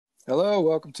Hello,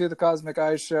 welcome to the Cosmic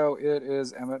Eye Show. It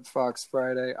is Emmett Fox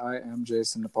Friday. I am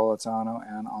Jason Napolitano,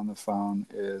 and on the phone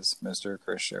is Mr.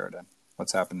 Chris Sheridan.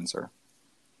 What's happening, sir?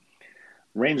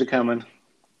 Rain's a coming.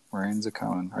 Rain's a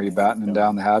coming. Are you battening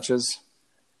down the hatches?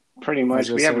 Pretty As much.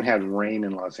 they We say? haven't had rain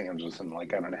in Los Angeles in I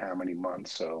don't know how many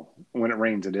months. So when it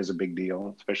rains, it is a big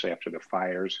deal, especially after the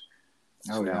fires.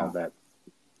 So Oh, now yeah.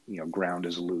 that, ground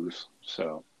is loose.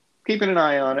 So keeping an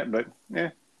eye on it, but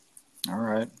All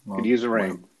right. could Well, use the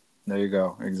rain. there you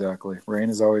go. Exactly. Rain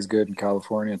is always good in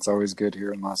California. It's always good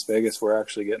here in Las Vegas. We're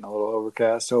actually getting a little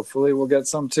overcast. Hopefully, we'll get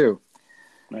some too.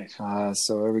 Nice.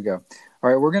 So there we go. All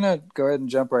right, we're gonna go ahead and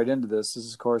jump right into this. This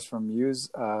is, of course, from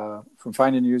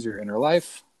Find and Use Your Inner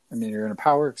Life. Your Inner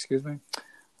Power. Excuse me,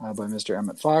 by Mr.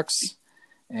 Emmett Fox.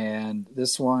 And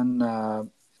this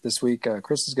one, this week,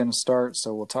 Chris is going to start.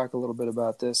 So we'll talk a little bit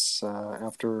about this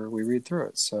after we read through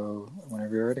it. So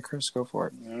whenever you're ready, Chris, go for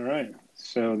it. All right.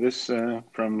 So this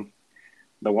from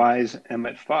the wise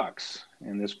Emmett Fox,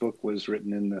 and this book was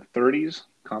written in the 30s,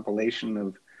 compilation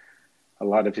of a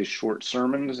lot of his short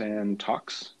sermons and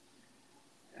talks.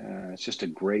 It's just a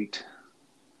great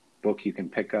book you can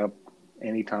pick up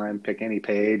anytime, pick any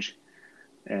page,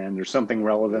 and there's something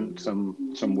relevant,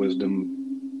 some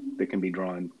wisdom that can be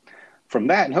drawn from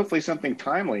that, and hopefully something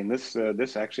timely. And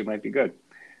this actually might be good.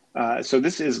 So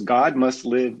this is God must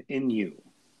live in you.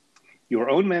 Your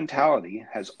own mentality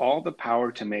has all the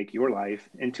power to make your life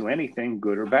into anything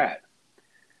good or bad.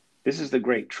 This is the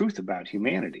great truth about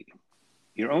humanity.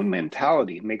 Your own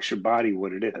mentality makes your body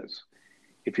what it is.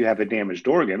 If you have a damaged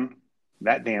organ,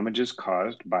 that damage is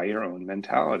caused by your own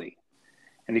mentality.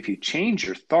 And if you change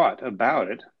your thought about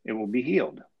it, it will be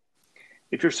healed.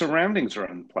 If your surroundings are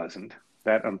unpleasant,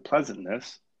 that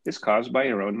unpleasantness is caused by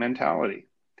your own mentality.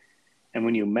 And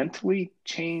when you mentally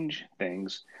change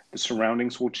things, the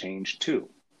surroundings will change too.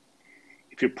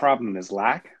 If your problem is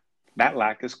lack, that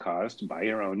lack is caused by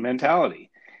your own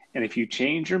mentality. And if you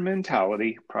change your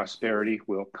mentality, prosperity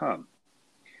will come.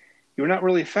 You're not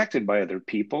really affected by other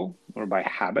people or by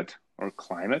habit or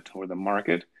climate or the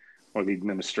market or the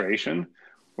administration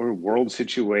or world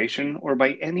situation or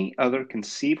by any other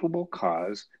conceivable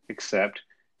cause except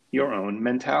your own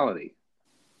mentality.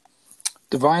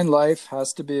 Divine life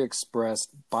has to be expressed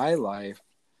by life,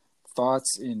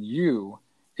 thoughts in you,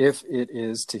 if it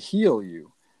is to heal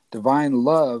you. Divine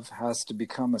love has to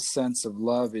become a sense of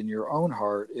love in your own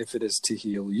heart if it is to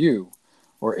heal you,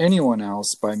 or anyone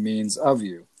else by means of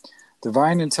you.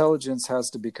 Divine intelligence has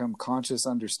to become conscious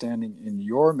understanding in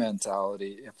your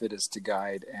mentality if it is to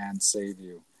guide and save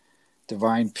you.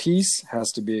 Divine peace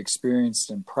has to be experienced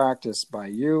and practiced by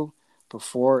you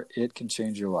before it can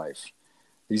change your life.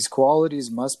 These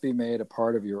qualities must be made a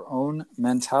part of your own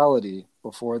mentality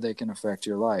before they can affect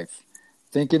your life.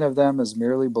 Thinking of them as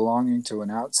merely belonging to an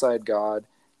outside God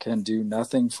can do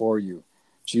nothing for you.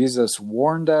 Jesus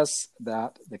warned us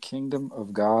that the kingdom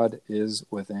of God is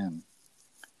within.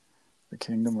 The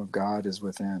kingdom of God is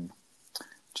within.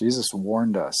 Jesus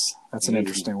warned us. That's an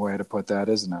interesting way to put that,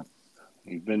 isn't it?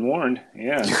 You've been warned,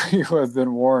 yeah. You have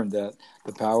been warned that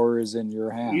the power is in your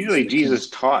hands. Usually Jesus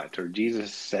taught or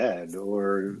Jesus said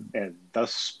or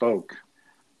thus spoke.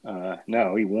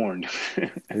 No, he warned.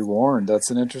 He warned. That's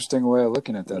an interesting way of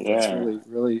looking at that. Yeah. That's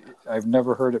really, I've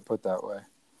never heard it put that way.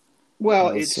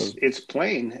 Well, it's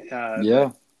plain.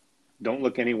 Yeah. Don't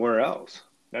look anywhere else.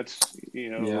 That's,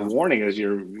 The warning is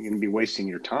you're going to be wasting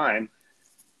your time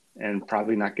and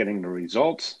probably not getting the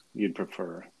results you'd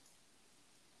prefer.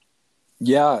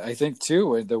 Yeah, I think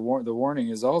too, the warning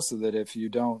is also that if you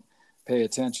don't pay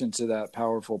attention to that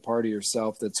powerful part of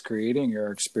yourself that's creating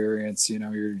your experience,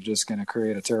 you're just going to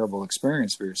create a terrible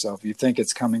experience for yourself. You think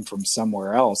it's coming from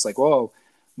somewhere else, like, whoa,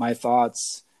 my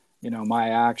thoughts, my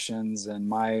actions and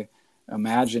my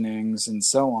imaginings and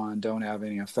so on don't have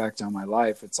any effect on my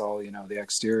life. It's all, the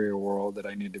exterior world that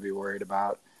I need to be worried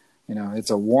about. It's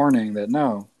a warning that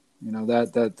no,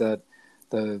 that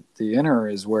the inner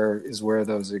is where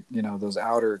those those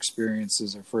outer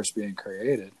experiences are first being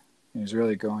created. And he's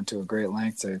really going to a great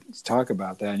length to talk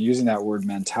about that and using that word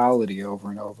mentality over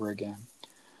and over again.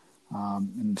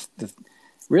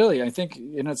 Really, I think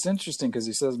it's interesting because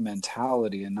he says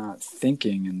mentality and not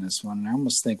thinking in this one. And I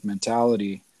almost think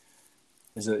mentality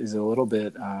is a little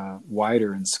bit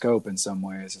wider in scope in some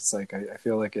ways. It's like I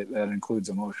feel like that includes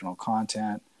emotional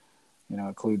content. It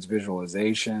includes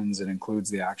visualizations. It includes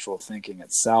the actual thinking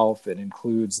itself. It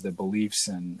includes the beliefs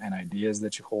and ideas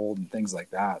that you hold and things like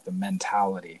that, the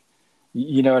mentality.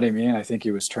 You know what I mean? I think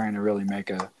he was trying to really make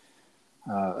a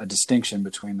distinction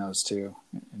between those two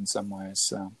in some ways.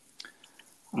 So,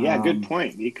 yeah, good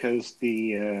point. Because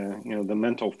the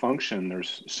mental function,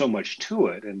 there's so much to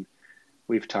it, and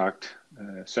we've talked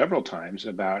several times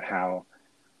about how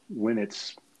when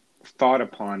it's thought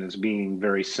upon as being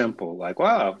very simple, like,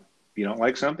 well, if you don't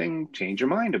like something, change your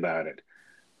mind about it.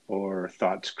 Or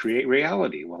thoughts create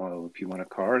reality. Well, if you want a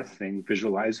car, thing,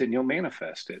 visualize it and you'll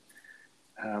manifest it.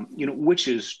 Which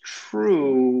is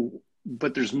true,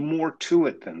 but there's more to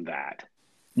it than that.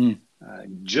 Mm.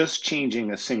 Just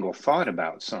changing a single thought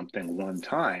about something one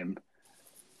time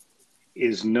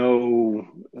is no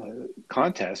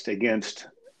contest against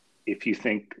if you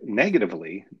think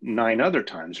negatively 9 other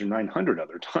times or 900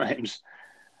 other times.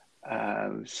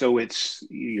 So it's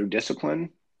your discipline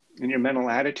and your mental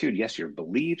attitude. Yes, your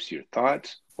beliefs, your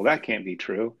thoughts. Well, that can't be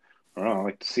true. Or I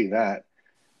like to see that.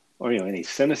 Or, any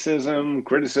cynicism,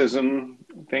 criticism,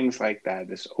 things like that,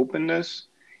 this openness.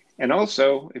 And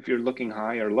also, if you're looking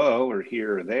high or low or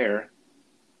here or there,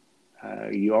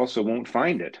 you also won't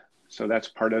find it. So that's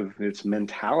part of its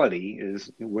mentality,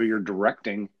 is where you're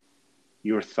directing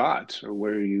your thoughts, or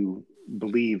where you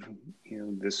believe,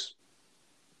 this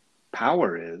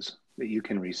power is that you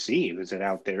can receive. Is it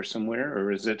out there somewhere,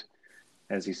 or is it,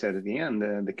 as he said at the end,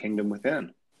 the kingdom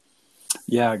within?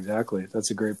 Yeah, exactly. That's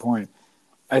a great point.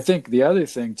 I think the other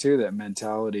thing too that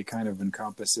mentality kind of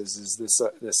encompasses is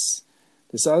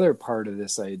this other part of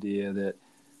this idea that,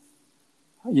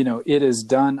 it is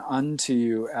done unto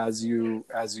you as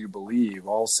you believe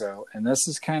also. And this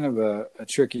is kind of a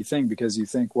tricky thing, because you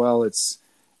think, well,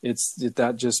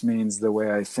 that just means the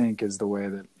way I think is the way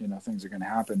that, things are going to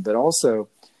happen. But also,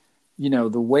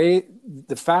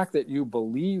 the fact that you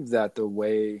believe that the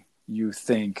way you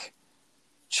think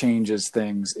changes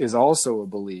things is also a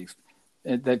belief.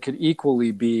 That could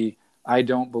equally be, I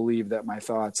don't believe that my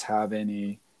thoughts have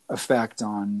any effect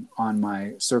on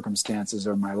my circumstances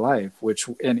or my life, which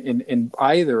in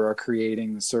either are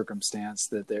creating the circumstance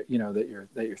that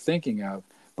you're thinking of,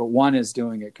 but one is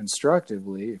doing it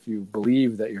constructively if you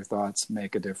believe that your thoughts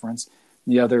make a difference.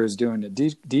 The other is doing it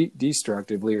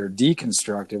destructively or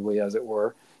deconstructively, as it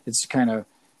were. It's kind of,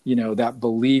 that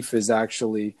belief is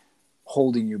actually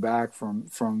holding you back from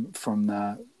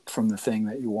the thing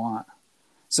that you want.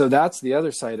 So that's the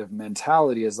other side of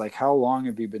mentality, is like, how long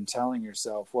have you been telling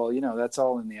yourself, well, that's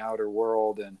all in the outer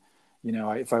world. And,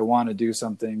 if I want to do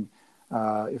something,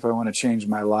 if I want to change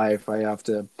my life, I have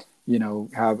to,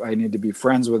 I need to be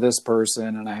friends with this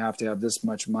person, and I have to have this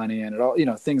much money, and it all,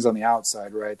 things on the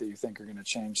outside, right, that you think are going to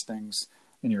change things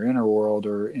in your inner world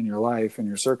or in your life and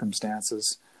your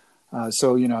circumstances.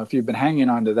 So, if you've been hanging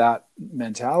on to that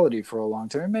mentality for a long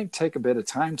time, it may take a bit of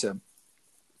time to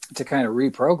kind of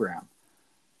reprogram,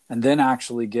 and then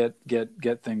actually get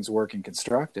things working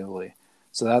constructively.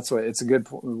 So that's why it's a good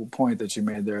point that you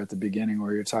made there at the beginning,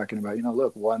 where you're talking about,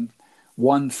 look,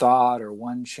 one thought or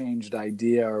one changed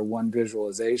idea or one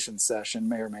visualization session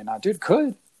may or may not do it.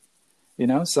 Could,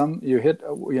 some you hit,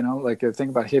 like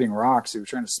think about hitting rocks. You're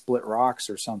trying to split rocks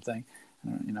or something,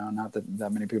 not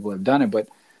that many people have done it, but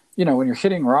when you're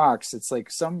hitting rocks, it's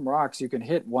like some rocks you can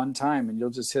hit one time and you'll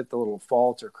just hit the little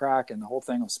fault or crack and the whole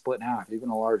thing will split in half, even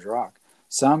a large rock.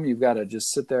 Some you've got to just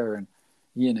sit there and,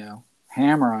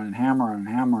 hammer on and hammer on and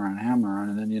hammer on and hammer on.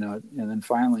 And then, and then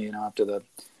finally, after the,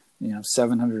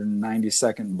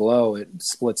 792nd blow, it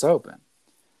splits open.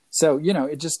 So,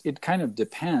 it kind of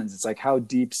depends. It's like, how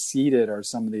deep seated are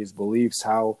some of these beliefs?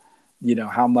 How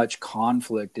much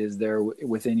conflict is there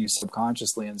within you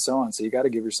subconsciously, and so on. So you got to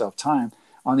give yourself time.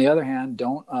 On the other hand,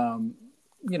 don't,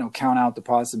 count out the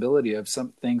possibility of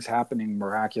some things happening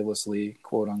miraculously,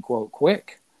 quote unquote,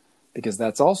 quick. Because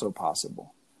that's also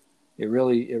possible. It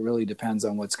really depends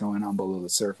on what's going on below the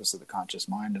surface of the conscious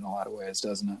mind in a lot of ways,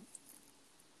 doesn't it?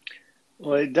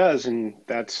 Well, it does, and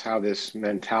that's how this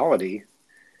mentality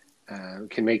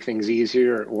can make things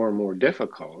easier or more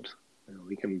difficult.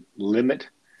 We can limit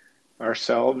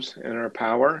ourselves and our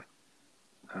power.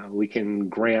 We can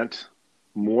grant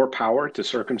more power to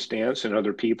circumstance and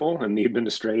other people and the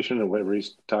administration or whatever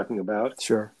he's talking about.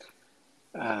 Sure.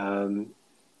 And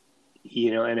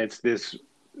it's this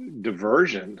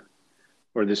diversion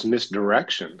or this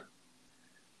misdirection,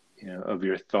 of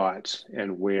your thoughts,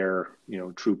 and where,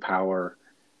 true power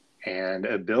and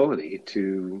ability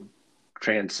to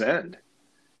transcend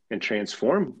and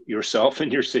transform yourself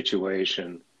and your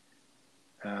situation.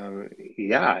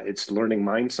 It's learning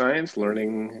mind science,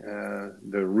 learning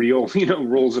the real,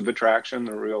 rules of attraction,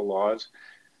 the real laws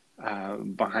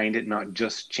behind it, not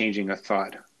just changing a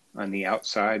thought on the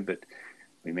outside, but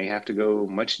we may have to go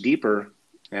much deeper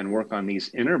and work on these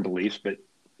inner beliefs. But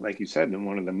like you said, and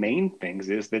one of the main things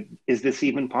is this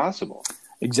even possible?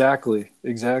 Exactly.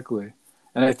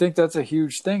 And I think that's a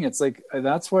huge thing. It's like,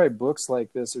 that's why books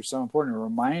like this are so important,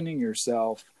 reminding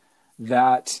yourself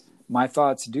that my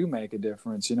thoughts do make a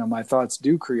difference. My thoughts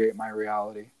do create my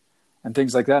reality and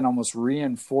things like that, and almost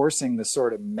reinforcing the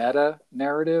sort of meta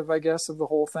narrative, I guess, of the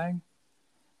whole thing,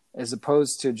 as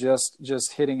opposed to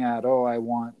just hitting at, oh, I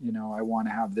want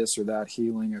to have this or that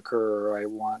healing occur, or I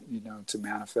want, to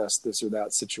manifest this or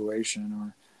that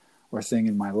situation or thing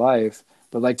in my life,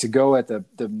 but like to go at the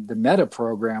meta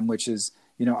program, which is,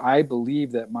 I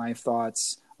believe that my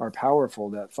thoughts are powerful,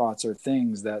 that thoughts are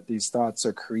things, that these thoughts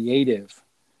are creative,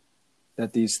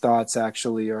 that these thoughts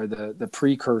actually are the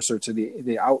precursor to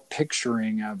the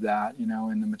outpicturing of that, in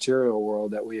the material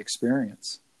world that we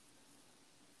experience.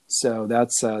 So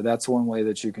that's one way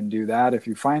that you can do that. If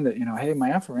you find that, hey,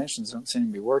 my affirmations don't seem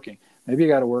to be working, maybe you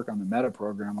got to work on the meta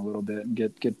program a little bit and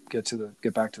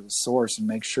get back to the source and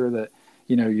make sure that,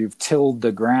 you've tilled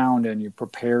the ground and you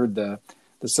prepared the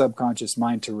subconscious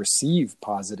mind to receive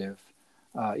positive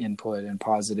input and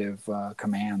positive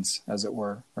commands, as it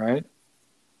were, right?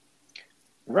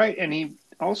 Right. And he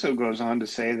also goes on to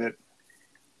say that,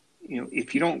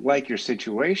 if you don't like your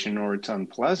situation, or it's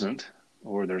unpleasant,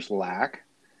 or there's lack,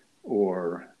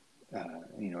 or,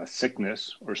 a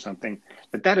sickness or something,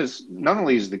 that is not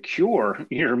only is the cure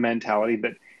your mentality,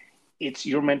 but it's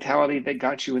your mentality that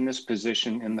got you in this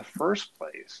position in the first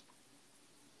place.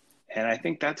 And I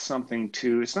think that's something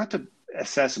too. It's not to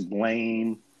assess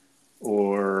blame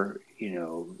or,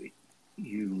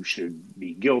 you should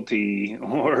be guilty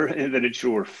or that it's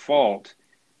your fault.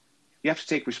 You have to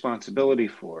take responsibility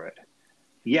for it.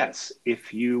 Yes,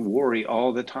 if you worry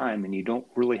all the time and you don't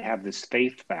really have this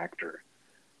faith factor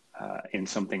in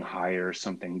something higher,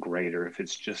 something greater, if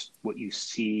it's just what you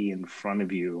see in front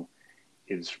of you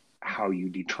is how you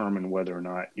determine whether or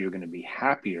not you're going to be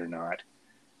happy or not,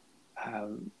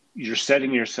 you're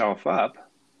setting yourself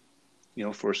up,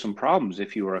 for some problems.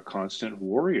 If you are a constant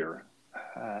worrier,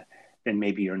 then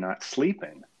maybe you're not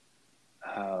sleeping.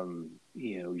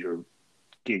 You're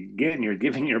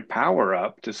giving your power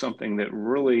up to something that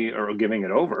really, or giving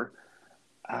it over,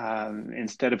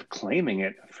 instead of claiming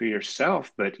it for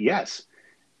yourself. But yes,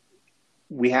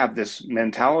 we have this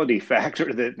mentality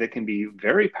factor that can be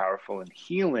very powerful in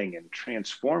healing and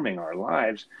transforming our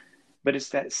lives. But it's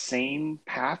that same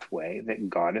pathway that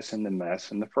got us in the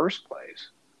mess in the first place.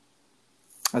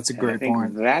 That's a great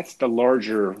point. That's the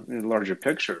larger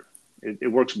picture.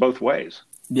 It works both ways.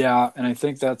 Yeah, and I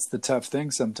think that's the tough thing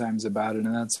sometimes about it,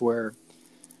 and that's where,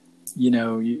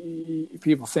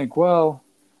 people think, well,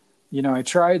 I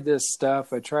tried this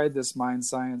stuff, I tried this mind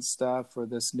science stuff or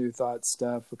this new thought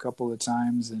stuff a couple of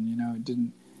times,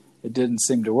 and it didn't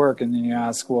seem to work. And then you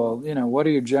ask, well, what do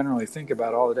you generally think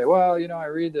about all the day? Well, I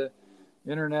read the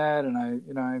internet,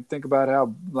 and I think about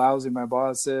how lousy my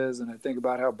boss is, and I think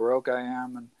about how broke I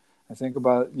am, and I think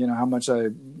about, how much I,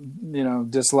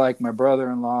 dislike my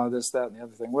brother-in-law, this, that, and the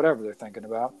other thing, whatever they're thinking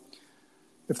about.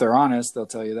 If they're honest, they'll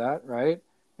tell you that, right?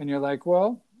 And you're like,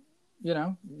 well,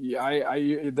 the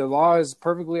law is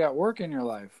perfectly at work in your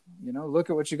life. Look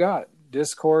at what you got.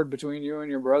 Discord between you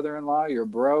and your brother-in-law. You're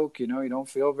broke, you don't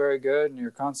feel very good, and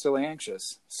you're constantly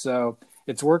anxious. So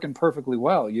it's working perfectly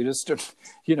well. You just,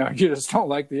 you just don't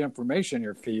like the information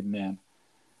you're feeding in.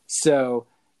 So,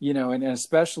 and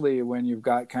especially when you've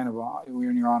got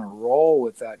when you're on a roll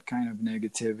with that kind of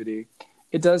negativity,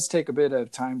 it does take a bit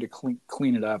of time to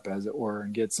clean it up, as it were,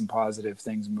 and get some positive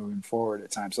things moving forward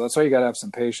at times. So that's why you got to have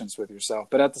some patience with yourself.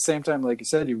 But at the same time, like you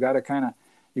said, you've got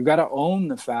to own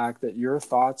the fact that your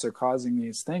thoughts are causing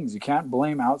these things. You can't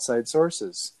blame outside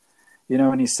sources.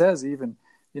 And he says even,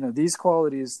 these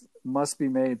qualities must be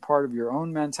made part of your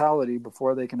own mentality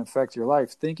before they can affect your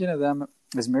life. Thinking of them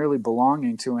as merely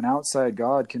belonging to an outside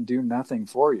God can do nothing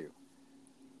for you.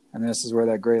 And this is where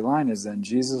that great line is then.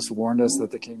 Jesus warned us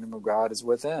that the kingdom of God is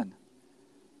within.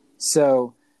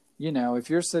 So, if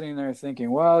you're sitting there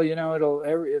thinking, well, if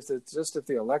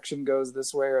the election goes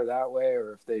this way or that way,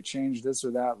 or if they change this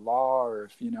or that law, or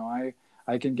if,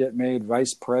 I can get made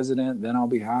vice president, then I'll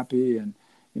be happy. And,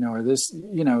 or this,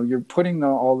 you're putting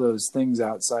all those things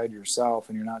outside yourself,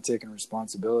 and you're not taking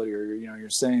responsibility, or, you're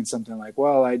saying something like,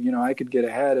 well, I could get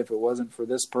ahead if it wasn't for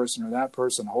this person or that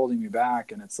person holding me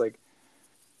back. And it's like,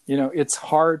 it's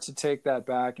hard to take that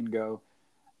back and go,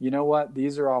 you know what,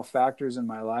 these are all factors in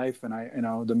my life, and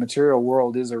the material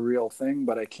world is a real thing,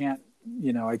 but I can't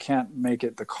make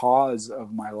it the cause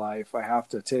of my life. I have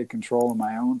to take control of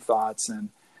my own thoughts and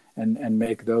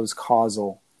make those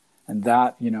causal, and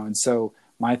that, and so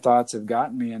my thoughts have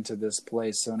gotten me into this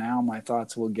place. So now my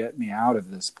thoughts will get me out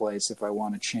of this place if I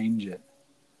want to change it.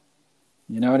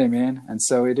 You know what I mean? And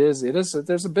so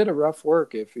there's a bit of rough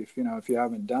work if you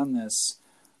haven't done this.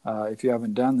 If you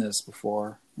haven't done this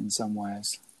before in some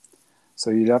ways. So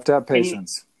you'd have to have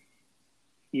patience.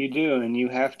 You do, and you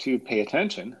have to pay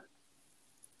attention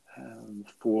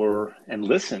for and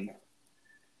listen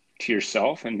to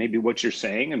yourself and maybe what you're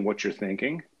saying and what you're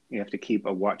thinking. You have to keep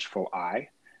a watchful eye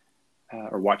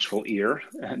or watchful ear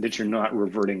that you're not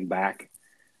reverting back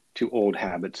to old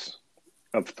habits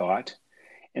of thought.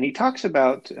 And he talks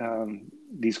about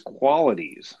these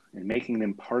qualities and making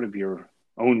them part of your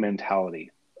own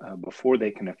mentality before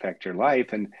they can affect your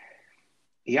life. And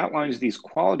he outlines these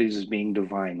qualities as being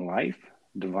divine life,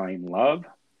 divine love,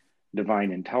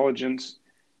 divine intelligence,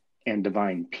 and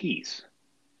divine peace.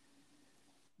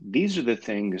 These are the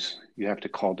things you have to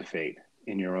cultivate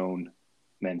in your own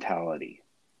mentality.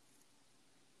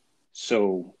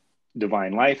 So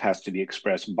divine life has to be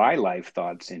expressed by life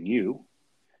thoughts in you.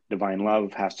 Divine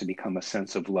love has to become a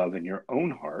sense of love in your own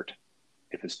heart,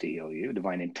 if it's to heal you.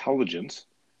 Divine intelligence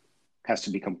has to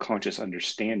become conscious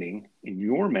understanding in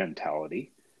your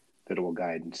mentality that it will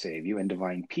guide and save you. And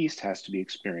divine peace has to be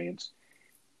experienced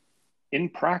in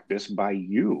practice by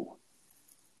you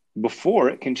before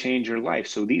it can change your life.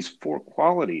 So these four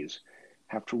qualities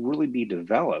have to really be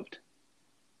developed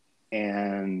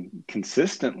and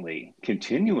consistently,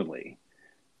 continually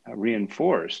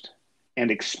reinforced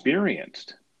and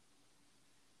experienced.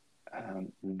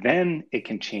 Then it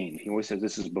can change. He always says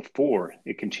this is before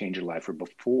it can change your life or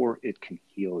before it can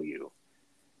heal you.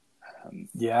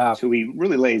 Yeah. So he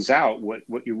really lays out what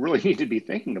you really need to be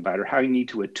thinking about or how you need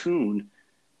to attune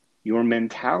your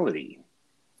mentality.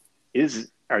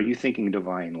 Are you thinking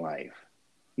divine life?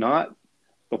 Not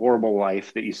the horrible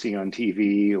life that you see on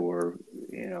TV or,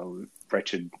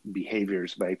 wretched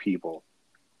behaviors by people.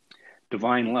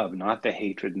 Divine love, not the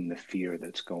hatred and the fear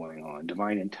that's going on.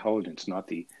 Divine intelligence, not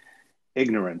the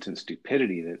ignorance and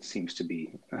stupidity that seems to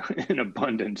be in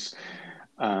abundance.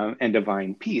 And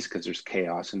divine peace, because there's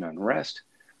chaos and unrest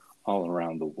all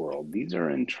around the world. These are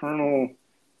internal,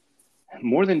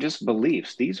 more than just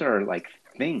beliefs. These are like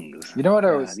things. You know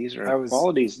what these are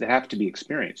qualities that have to be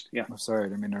experienced. Yeah. I'm sorry, I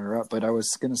didn't mean to interrupt, but I was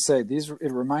going to say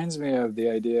it reminds me of the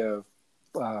idea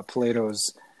of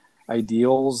Plato's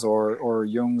ideals or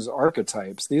Jung's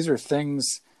archetypes. These are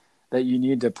things that you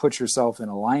need to put yourself in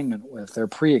alignment with. They're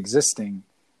pre-existing,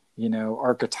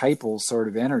 archetypal sort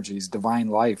of energies: divine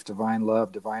life, divine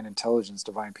love, divine intelligence,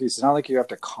 divine peace. It's not like you have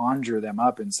to conjure them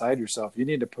up inside yourself. You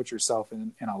need to put yourself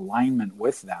in alignment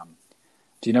with them.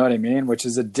 Do you know what I mean? Which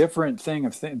is a different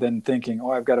thing than thinking,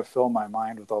 oh, I've got to fill my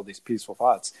mind with all these peaceful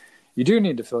thoughts. You do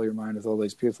need to fill your mind with all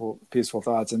these peaceful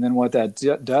thoughts. And then what that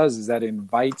does is that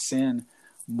invites in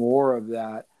more of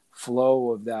that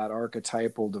flow of that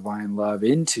archetypal divine love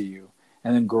into you.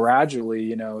 And then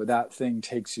gradually, that thing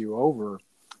takes you over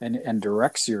and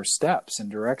directs your steps and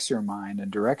directs your mind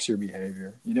and directs your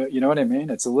behavior. You know what I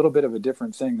mean? It's a little bit of a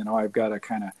different thing than, I've got to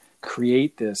kind of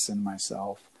create this in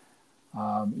myself.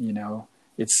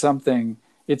 It's something,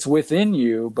 it's within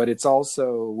you, but it's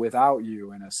also without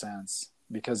you in a sense,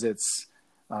 because it's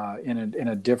in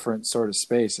a different sort of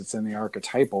space. It's in the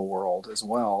archetypal world as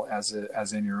well as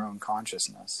in your own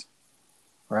consciousness,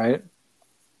 right?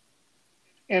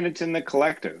 And it's in the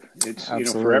collective. It's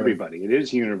Absolutely. For everybody. It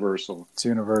is universal. It's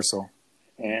universal.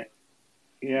 And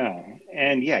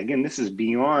again, this is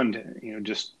beyond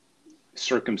just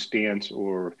circumstance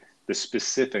or the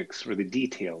specifics or the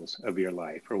details of your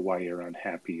life, or why you're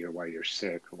unhappy, or why you're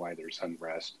sick, or why there's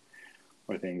unrest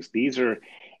or things.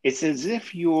 It's as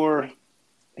if you're,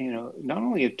 not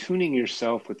only attuning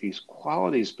yourself with these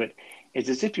qualities, but it's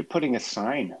as if you're putting a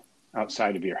sign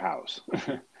outside of your house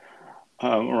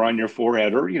or on your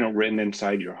forehead, or, written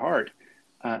inside your heart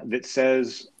that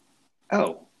says,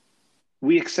 oh,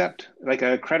 we accept, like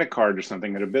a credit card or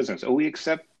something at a business. Oh, we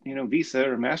accept, Visa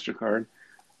or MasterCard.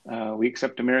 We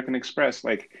accept American Express.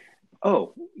 Like,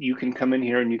 oh, you can come in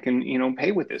here and you can,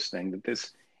 pay with this thing. That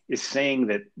this is saying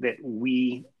that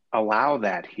we allow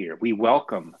that here. We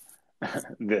welcome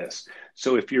this.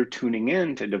 So if you're tuning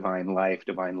in to divine life,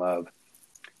 divine love,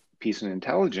 peace and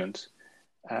intelligence,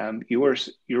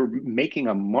 you're making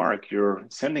a mark. You're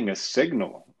sending a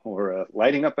signal or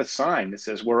lighting up a sign that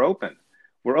says we're open.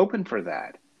 We're open for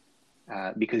that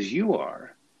because you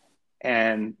are.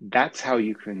 And that's how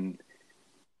you can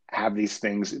have these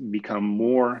things become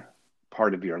more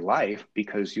part of your life,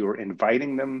 because you're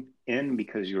inviting them in,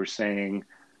 because you're saying,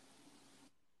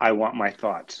 I want my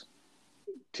thoughts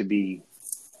to be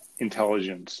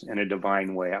intelligence in a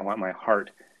divine way. I want my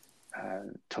heart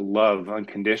to love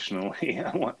unconditionally.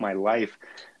 I want my life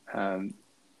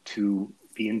to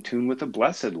be in tune with a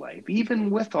blessed life, even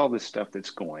with all this stuff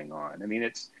that's going on. I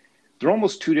mean, they're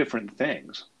almost two different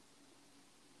things.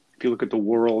 If you look at the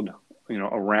world,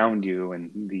 around you,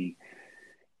 and the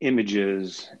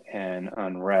images and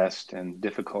unrest and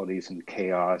difficulties and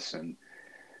chaos and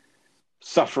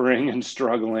suffering and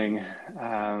struggling,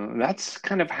 that's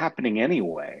kind of happening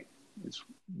anyway. It's,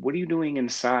 what are you doing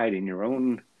inside in your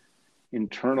own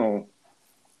internal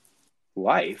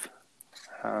life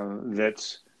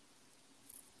that's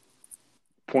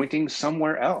pointing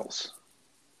somewhere else?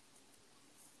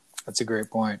 That's a great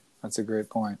point. That's a great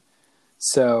point.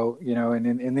 So, and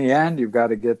in the end, you've got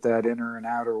to get that inner and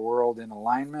outer world in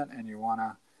alignment, and you want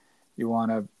to,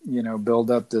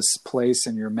 build up this place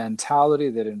in your mentality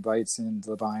that invites in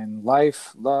divine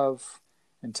life, love,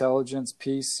 intelligence,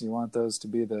 peace. You want those to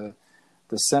be the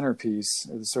centerpiece,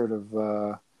 the sort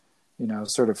of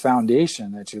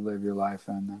foundation that you live your life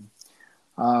in.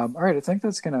 All right, I think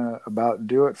that's going to about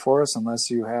do it for us, unless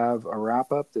you have a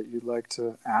wrap up that you'd like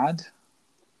to add.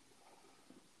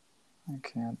 I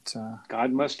can't.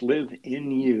 God Must Live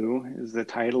in You is the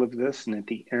title of this. And at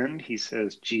the end, he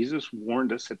says, Jesus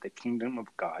warned us that the kingdom of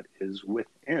God is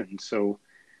within. So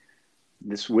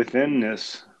this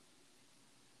withinness,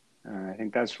 I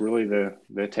think that's really the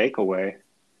takeaway.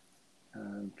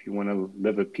 If you want to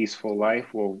live a peaceful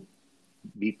life, well,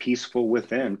 be peaceful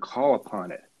within. Call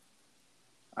upon it.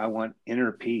 I want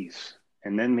inner peace.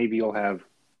 And then maybe you'll have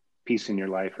peace in your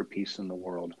life or peace in the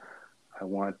world. I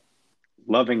want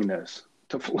lovingness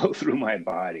to flow through my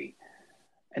body.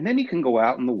 And then you can go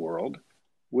out in the world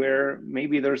where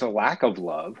maybe there's a lack of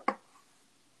love,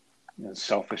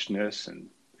 selfishness and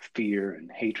fear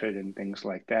and hatred and things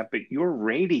like that, but you're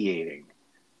radiating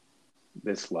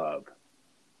this love,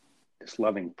 this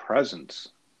loving presence,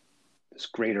 this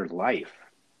greater life,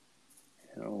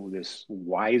 this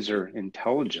wiser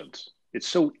intelligence. It's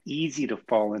so easy to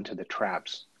fall into the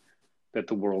traps that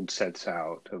the world sets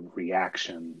out of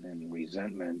reaction and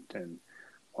resentment and,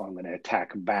 well, I'm going to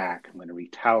attack back, I'm going to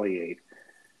retaliate.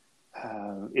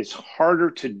 It's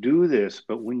harder to do this,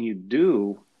 but when you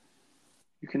do,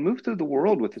 you can move through the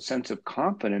world with a sense of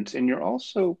confidence, and you're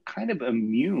also kind of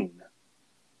immune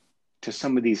to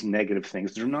some of these negative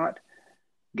things. They're not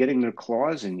getting their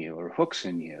claws in you or hooks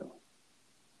in you.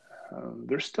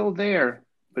 They're still there,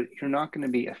 but you're not going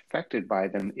to be affected by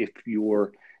them if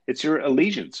it's your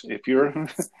allegiance. If you're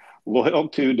loyal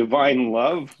to divine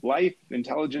love, life,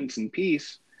 intelligence, and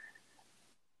peace,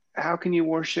 how can you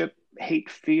worship hate,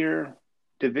 fear,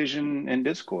 division, and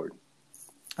discord?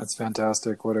 That's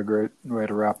fantastic. What a great way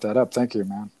to wrap that up. Thank you,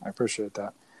 man. I appreciate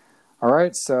that. All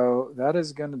right, so that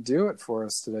is going to do it for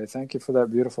us today. Thank you for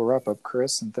that beautiful wrap-up,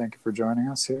 Chris, and thank you for joining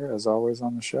us here, as always,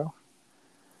 on the show.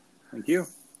 Thank you.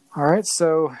 All right,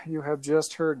 so you have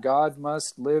just heard God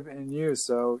Must Live in You.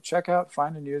 So check out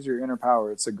Find and Use Your Inner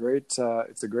Power. It's a great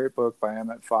book by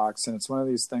Emmett Fox, and it's one of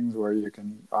these things where you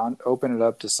can open it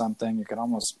up to something. You can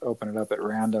almost open it up at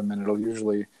random, and it'll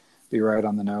usually be right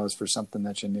on the nose for something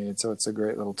that you need. So it's a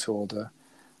great little tool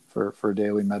for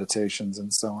daily meditations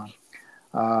and so on.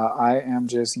 I am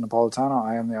Jason Napolitano.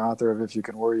 I am the author of If You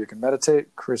Can Worry, You Can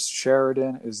Meditate. Chris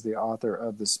Sheridan is the author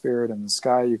of The Spirit in the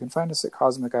Sky. You can find us at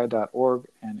cosmiceye.org.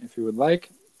 And if you would like,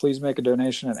 please make a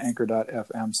donation at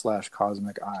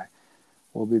anchor.fm/cosmiceye.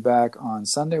 We'll be back on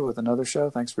Sunday with another show.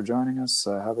 Thanks for joining us.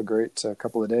 Have a great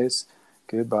couple of days.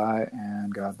 Goodbye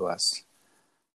and God bless.